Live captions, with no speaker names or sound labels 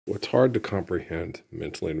What's hard to comprehend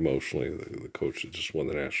mentally and emotionally, the coach that just won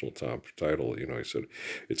the national top title, he said,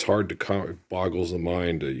 it's hard to it boggles the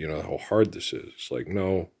mind, how hard this is. It's like,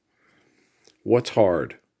 no, what's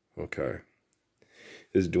hard, okay,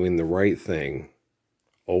 is doing the right thing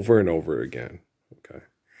over and over again, okay,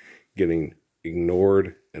 getting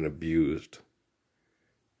ignored and abused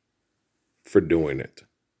for doing it,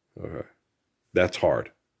 okay. That's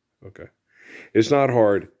hard, okay. It's not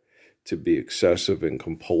hard to be excessive and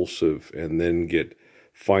compulsive and then get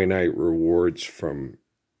finite rewards from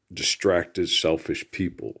distracted, selfish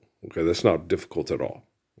people. Okay, that's not difficult at all.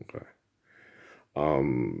 Okay.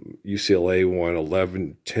 UCLA won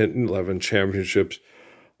 11 championships.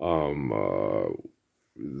 The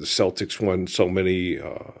Celtics won so many.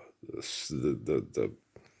 The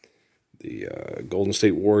Golden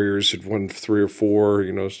State Warriors had won 3 or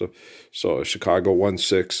 4. So Chicago won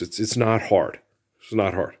 6. It's not hard. It's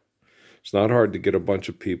not hard. It's not hard to get a bunch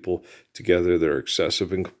of people together that are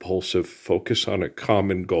excessive and compulsive, focus on a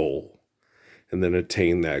common goal, and then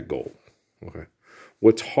attain that goal. Okay.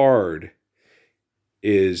 What's hard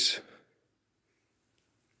is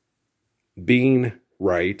being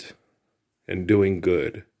right and doing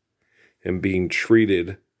good and being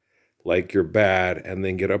treated like you're bad and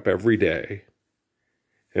then get up every day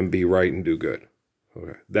and be right and do good.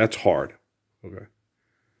 Okay. That's hard. Okay.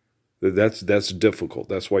 That's difficult.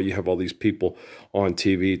 That's why you have all these people on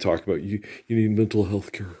TV talking about you need mental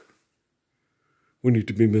health care. We need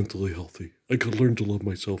to be mentally healthy. I could learn to love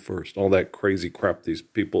myself first. All that crazy crap these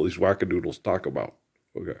people, these wackadoodles talk about.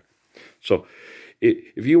 Okay. So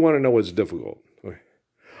if you want to know what's difficult, okay.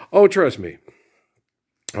 Oh, trust me.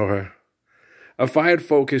 Okay. If I had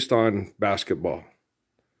focused on basketball,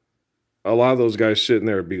 a lot of those guys sitting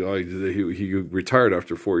there would be like, he retired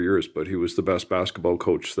after 4 years, but he was the best basketball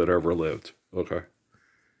coach that ever lived. Okay.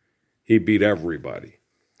 He beat everybody.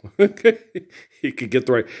 Okay. He could get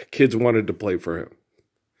the right kids wanted to play for him.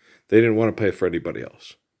 They didn't want to play for anybody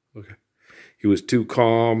else. Okay. He was too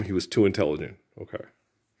calm. He was too intelligent. Okay.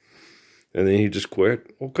 And then he just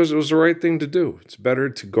quit. Well, because it was the right thing to do. It's better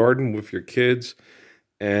to garden with your kids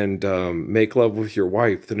and make love with your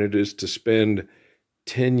wife than it is to spend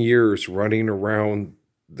 10 years running around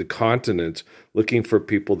the continent looking for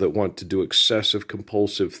people that want to do excessive,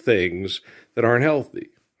 compulsive things that aren't healthy,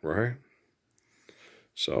 right?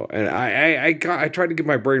 So, and I tried to get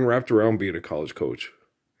my brain wrapped around being a college coach.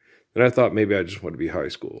 And I thought maybe I just want to be high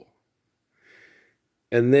school.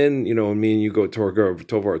 And then, me and you go to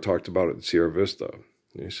Tovar talked about it at Sierra Vista.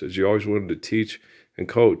 And he says, you always wanted to teach and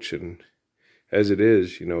coach. And as it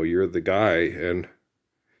is, you're the guy and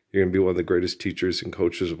you're going to be one of the greatest teachers and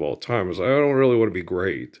coaches of all time. I was like, I don't really want to be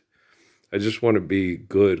great. I just want to be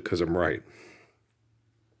good because I'm right.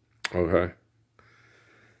 Okay.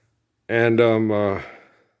 And I was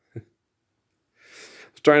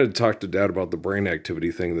trying to talk to Dad about the brain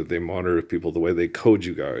activity thing that they monitor people, the way they code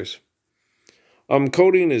you guys.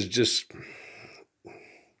 Coding is just,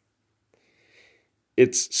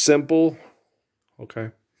 it's simple.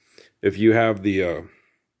 Okay. If you have the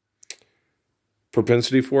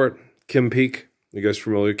propensity for it. Kim Peek, you guys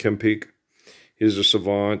familiar with Kim Peek? He's a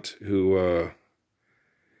savant who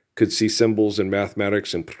could see symbols in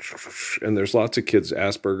mathematics, and there's lots of kids,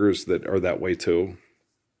 Asperger's, that are that way too.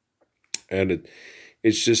 And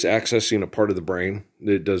it's just accessing a part of the brain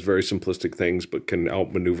that does very simplistic things but can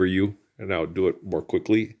outmaneuver you and outdo it more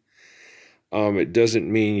quickly. It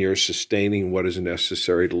doesn't mean you're sustaining what is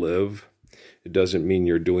necessary to live. It doesn't mean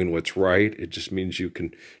you're doing what's right. It just means you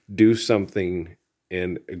can do something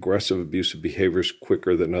in aggressive, abusive behaviors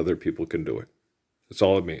quicker than other people can do it. That's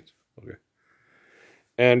all it means. Okay.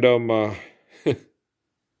 And I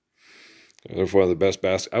was one of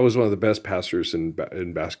the best passers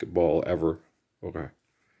in basketball ever. Okay.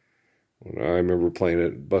 I remember playing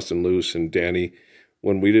it, busting loose, and Danny,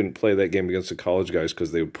 when we didn't play that game against the college guys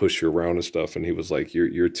because they would push you around and stuff, and he was like,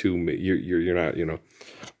 "You're not,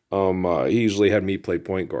 He usually had me play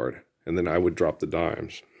point guard, and then I would drop the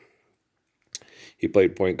dimes. He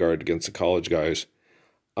played point guard against the college guys.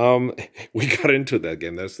 We got into that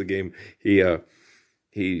game. That's the game.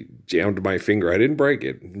 He jammed my finger. I didn't break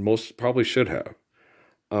it. Most probably should have.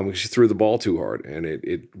 She threw the ball too hard, and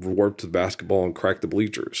it warped the basketball and cracked the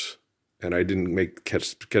bleachers. And I didn't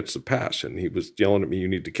catch the pass. And he was yelling at me, "You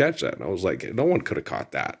need to catch that." And I was like, "No one could have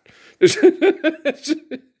caught that." It's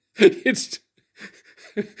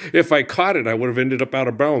if I caught it, I would have ended up out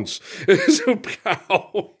of bounds. So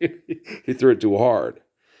pow, he threw it too hard.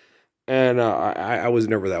 And I was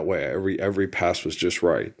never that way. Every pass was just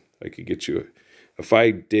right. I could get you. If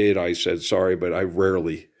I did, I said sorry, but I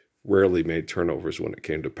rarely made turnovers when it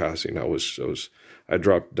came to passing. I I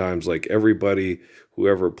dropped dimes like everybody who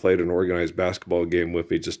ever played an organized basketball game with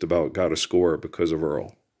me just about got a score because of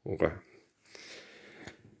Earl. Okay.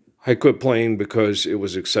 I quit playing because it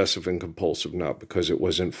was excessive and compulsive, not because it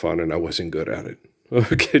wasn't fun and I wasn't good at it.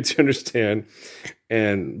 Okay, do you understand?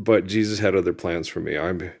 But Jesus had other plans for me.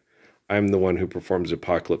 I'm the one who performs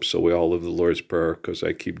apocalypse, so we all live the Lord's Prayer because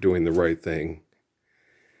I keep doing the right thing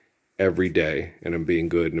every day, and I'm being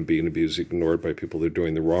good, and I'm being abused, ignored by people that are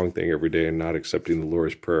doing the wrong thing every day and not accepting the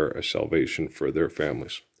Lord's Prayer as salvation for their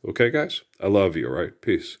families. Okay, guys? I love you, all right?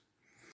 Peace.